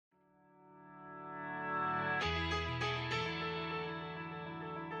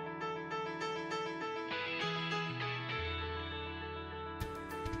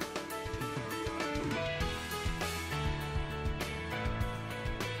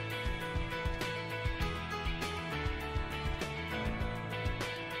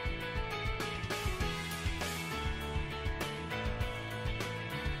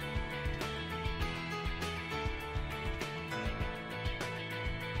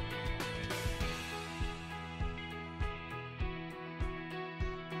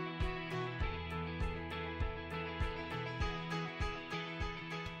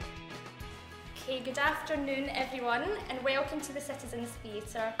Okay, good afternoon everyone and welcome to the Citizens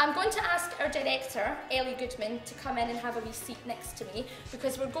Theatre. I'm going to ask our director, Ellie Goodman, to come in and have a wee seat next to me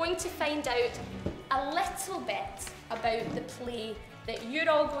because we're going to find out a little bit about the play that you're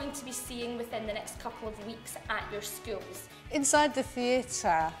all going to be seeing within the next couple of weeks at your schools. Inside the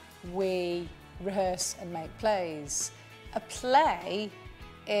theatre, we rehearse and make plays. A play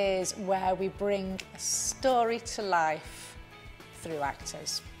is where we bring a story to life through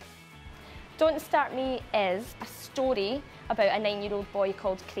actors. Don't Start Me is a story about a 9-year-old boy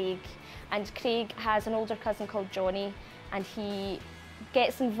called Craig, and Craig has an older cousin called Johnny, and he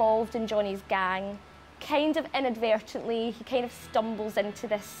gets involved in Johnny's gang. Kind of inadvertently, he kind of stumbles into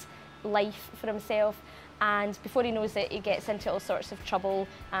this life for himself, and before he knows it, he gets into all sorts of trouble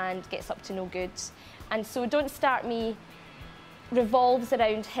and gets up to no good. And so Don't Start Me revolves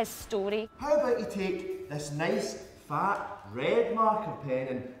around his story. How about you take this nice, fat, red marker pen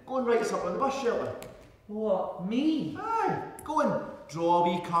and go and write something on the bus shelter? What, me? Aye, go and draw a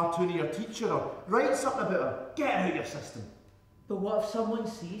wee cartoon of your teacher or write something about her. Get it out of your system. But what if someone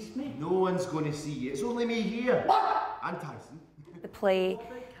sees me? No one's going to see you. It's only me here. What? And Tyson. The play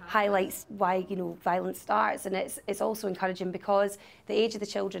highlights why violence starts, and it's also encouraging because the age of the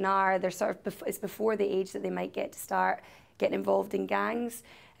children they're sort of it's before the age that they might get to start getting involved in gangs.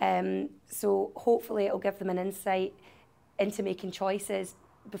 So hopefully it'll give them an insight into making choices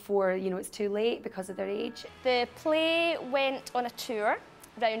before it's too late because of their age. The play went on a tour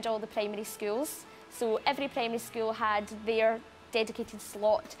around all the primary schools. So every primary school had their dedicated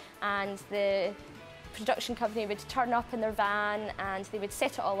slot, and the production company would turn up in their van and they would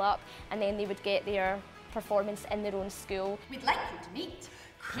set it all up, and then they would get their performance in their own school. We'd like you to meet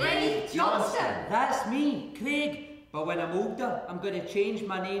Craig Johnston. That's me, Craig. But when I'm older, I'm going to change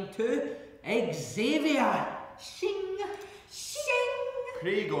my name to Xavier. Shing, shing.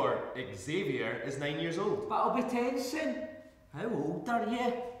 Craig or Xavier is 9 years old. But I'll be 10 soon. How old are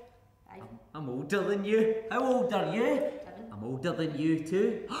you? I'm older than you. How old are you? 7. I'm older than you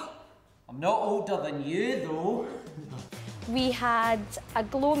too. I'm not older than you though. We had a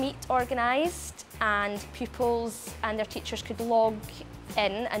glow meet organised, and pupils and their teachers could log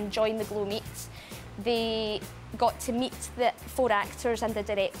in and join the glow meet. They got to meet the 4 actors and the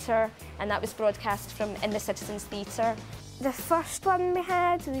director, and that was broadcast from in the Citizens Theatre. The first one we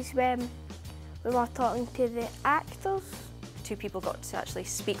had was when we were talking to the actors. 2 people got to actually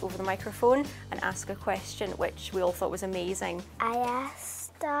speak over the microphone and ask a question, which we all thought was amazing. I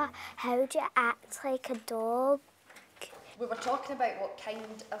asked her, how do you act like a dog? We were talking about what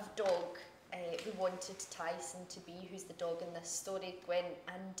kind of dog we wanted Tyson to be, who's the dog in this story, Gwen,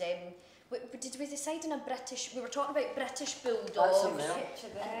 and did we decide on a British, we were talking about British bulldogs.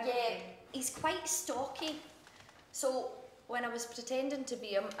 Yeah, he's quite stocky. So when I was pretending to be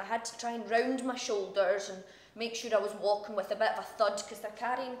him, I had to try and round my shoulders and make sure I was walking with a bit of a thud because they're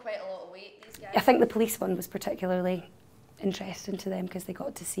carrying quite a lot of weight, these guys. I think the police one was particularly interesting to them because they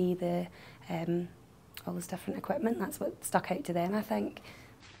got to see all this different equipment. That's what stuck out to them, I think.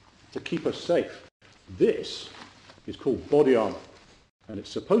 To keep us safe. This is called body armour, and it's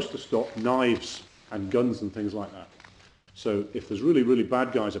supposed to stop knives and guns and things like that. So if there's really, really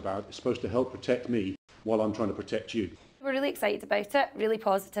bad guys about, it's supposed to help protect me while I'm trying to protect you. We're really excited about it, really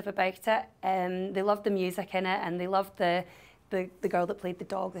positive about it. They loved the music in it, and they loved the girl that played the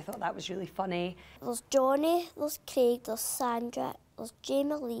dog. They thought that was really funny. There's Johnny, there's Craig, there's Sandra, there's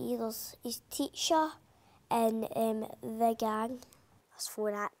Jamie Lee, there's his teacher, and the gang. There's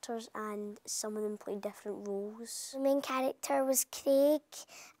 4 actors and some of them played different roles. The main character was Craig,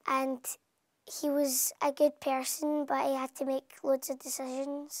 and he was a good person, but he had to make loads of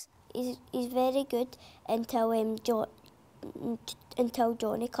decisions. He's very good until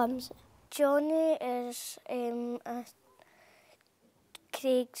Johnny comes. Johnny is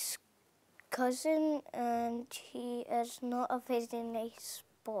Craig's cousin, and he is not a very nice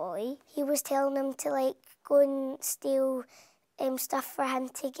boy. He was telling him to go and steal stuff for him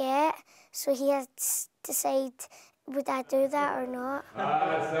to get, so he had to decide, would I do that or not?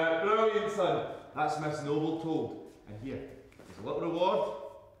 That's it, brilliant son. That's Miss Noble told. And here, there's a little reward.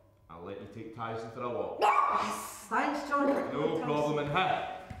 I'll let you take Tyson for a walk. Yes! Thanks, Johnny. No problem, and hey,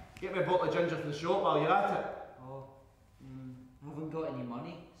 get me a bottle of ginger from the shop while you're at it. Oh, I haven't got any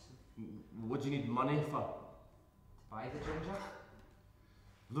money. So what do you need money for? to buy the ginger?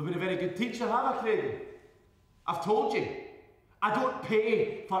 You've been a very good teacher, have I, Craig? I've told you. I don't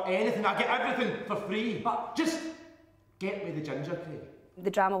pay for anything, I get everything for free. But just get me the ginger, Craig.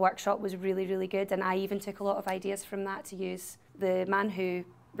 The drama workshop was really, really good, and I even took a lot of ideas from that to use. The man who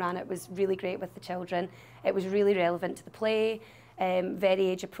ran it was really great with the children. It was really relevant to the play. very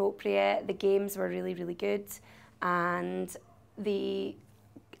age appropriate. The games were really, really good, and the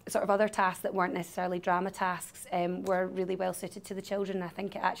sort of other tasks that weren't necessarily drama tasks were really well suited to the children. I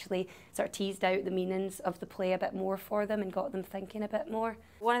think it actually sort of teased out the meanings of the play a bit more for them and got them thinking a bit more.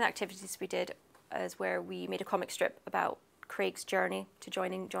 One of the activities we did is where we made a comic strip about Craig's journey to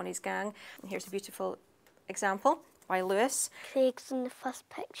joining Johnny's gang. And here's a beautiful example by Lewis. Craig's in the first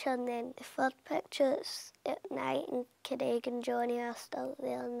picture, and then the third picture it's at night and Craig and Johnny are still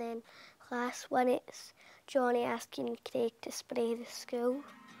there, and then last one it's Johnny asking Craig to spray the school.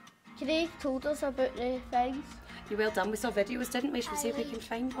 Craig told us about the things. You're well done. We saw videos, didn't we? Should we see if we can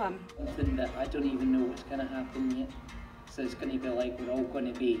find one? Something that I don't even know what's going to happen yet. So it's going to be like we're all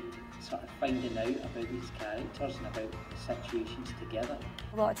going to be sort of finding out about these characters and about the situations together.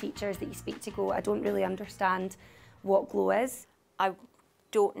 A lot of teachers that you speak to go, I don't really understand what Glow is. I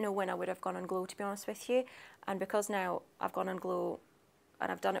don't know when I would have gone on Glow, to be honest with you. And because now I've gone on Glow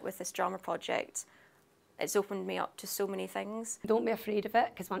and I've done it with this drama project, it's opened me up to so many things. Don't be afraid of it,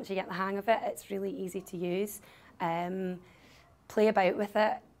 because once you get the hang of it, it's really easy to use. Play about with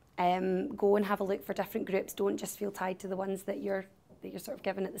it. Go and have a look for different groups. Don't just feel tied to the ones that you're sort of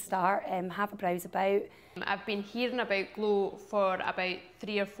given at the start. Have a browse about. I've been hearing about Glow for about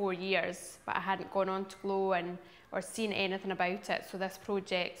 3 or 4 years, but I hadn't gone on to Glow or seen anything about it. So this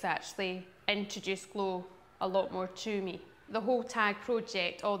project's actually introduced Glow a lot more to me. The whole tag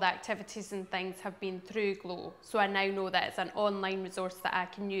project, all the activities and things have been through Glow, so I now know that it's an online resource that I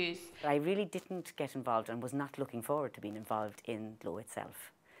can use. I really didn't get involved and was not looking forward to being involved in Glow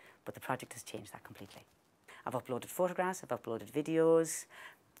itself, but the project has changed that completely. I've uploaded photographs, I've uploaded videos,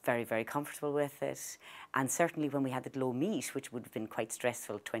 very, very comfortable with it, and certainly when we had the Glow meet, which would have been quite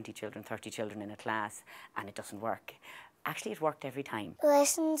stressful, 20 children, 30 children in a class, and it doesn't work. Actually, it worked every time. The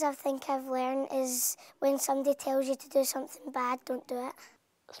lessons I think I've learned is when somebody tells you to do something bad, don't do it.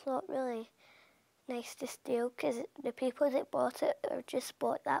 It's not really nice to steal, because the people that bought it have just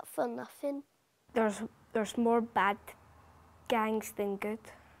bought that for nothing. There's more bad gangs than good.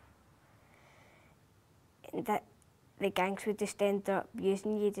 And that the gangs would just end up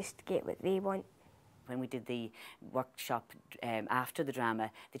using you just to get what they want. When we did the workshop after the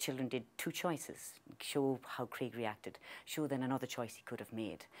drama, the children did 2 choices. Show how Craig reacted, show then another choice he could have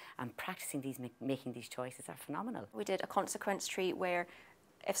made. And practicing these, making these choices are phenomenal. We did a consequence tree where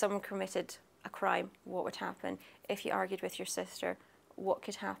if someone committed a crime, what would happen? If you argued with your sister, what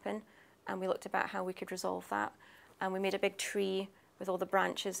could happen? And we looked about how we could resolve that. And we made a big tree with all the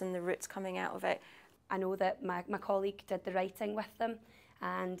branches and the roots coming out of it. I know that my colleague did the writing with them,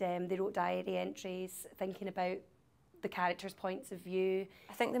 and they wrote diary entries thinking about the characters' points of view.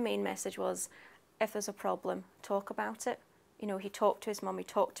 I think the main message was, if there's a problem, talk about it. You know, he talked to his mum, he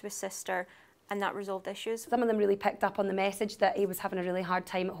talked to his sister, and that resolved issues. Some of them really picked up on the message that he was having a really hard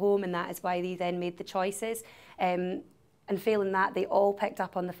time at home, and that is why they then made the choices. And failing that, they all picked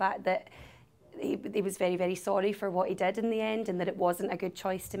up on the fact that he was very, very sorry for what he did in the end, and that it wasn't a good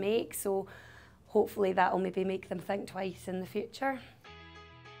choice to make. So hopefully that will maybe make them think twice in the future.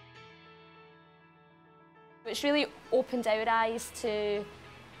 It's really opened our eyes to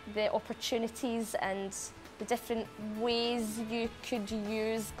the opportunities and the different ways you could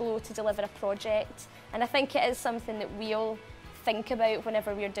use Glow to deliver a project. And I think it is something that we all think about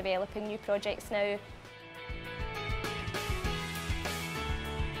whenever we're developing new projects now.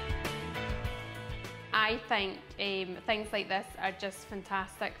 I think things like this are just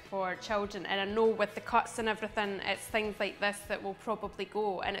fantastic for children, and I know with the cuts and everything, it's things like this that will probably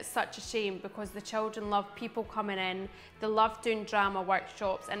go, and it's such a shame because the children love people coming in, they love doing drama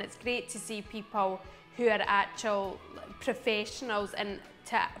workshops, and it's great to see people who are actual professionals and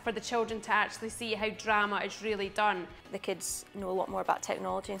for the children to actually see how drama is really done. The kids know a lot more about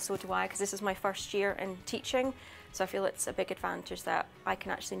technology, and so do I, because this is my first year in teaching. So I feel it's a big advantage that I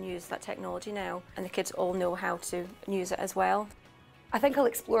can actually use that technology now, and the kids all know how to use it as well. I think I'll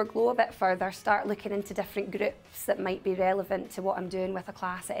explore Glow a bit further, start looking into different groups that might be relevant to what I'm doing with a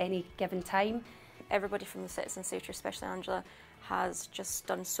class at any given time. Everybody from the Citizen Theatre, especially Angela, has just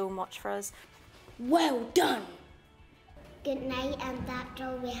done so much for us. Well done! Good night, and that's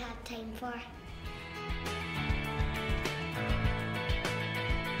all we had time for.